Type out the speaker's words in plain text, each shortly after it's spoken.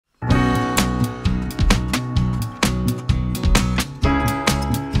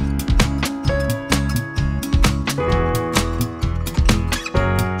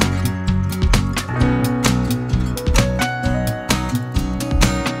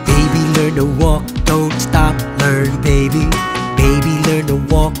learn to walk, don't stop, learn baby. Baby learn to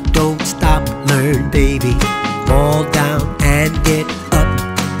walk, don't stop, learn baby. Fall down and get up,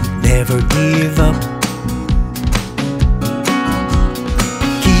 never give up.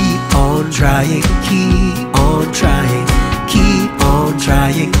 Keep on trying, keep on trying, keep on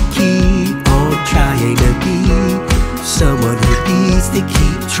trying, keep on trying to be someone who needs to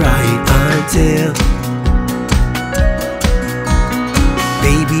keep trying until.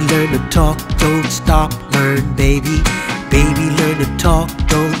 Baby learn to talk, don't stop, learn baby. Baby learn to talk,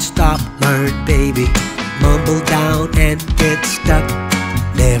 don't stop, learn baby. Mumble down and get stuck,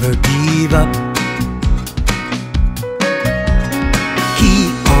 never give up.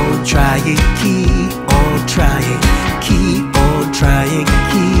 Keep on trying, keep on trying, keep on trying,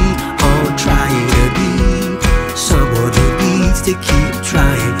 keep on trying to be someone who needs to keep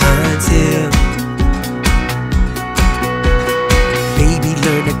trying until. Baby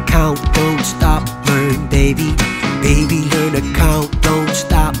learn to count, don't stop, learn baby. Baby learn to count, don't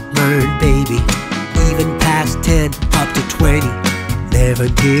stop, learn baby. Even past 10 up to 20, never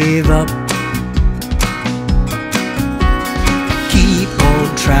give up. Keep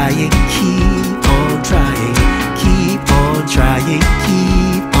on trying, keep on trying, keep on trying,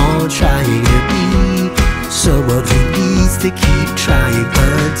 keep on trying to be someone who needs to keep trying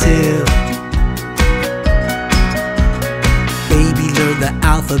until. Baby learn the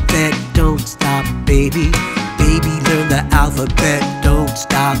alphabet, don't stop baby. Baby learn the alphabet, don't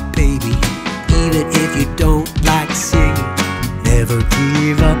stop baby. Even if you don't like singing, never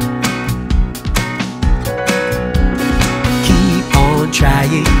give up. Keep on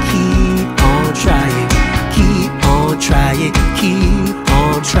trying, keep on trying, keep on trying, keep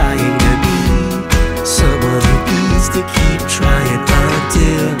on trying to be someone who needs to keep trying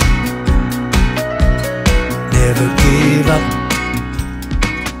until. Never give up,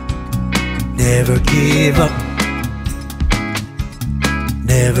 never give up,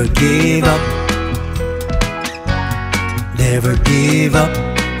 never give up, never give up.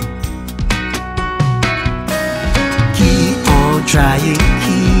 Keep on trying,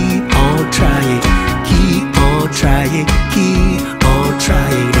 keep on trying, keep on trying, keep on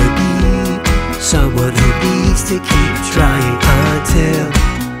trying to be someone who needs to keep trying until.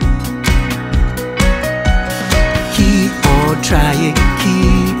 Keep on trying, keep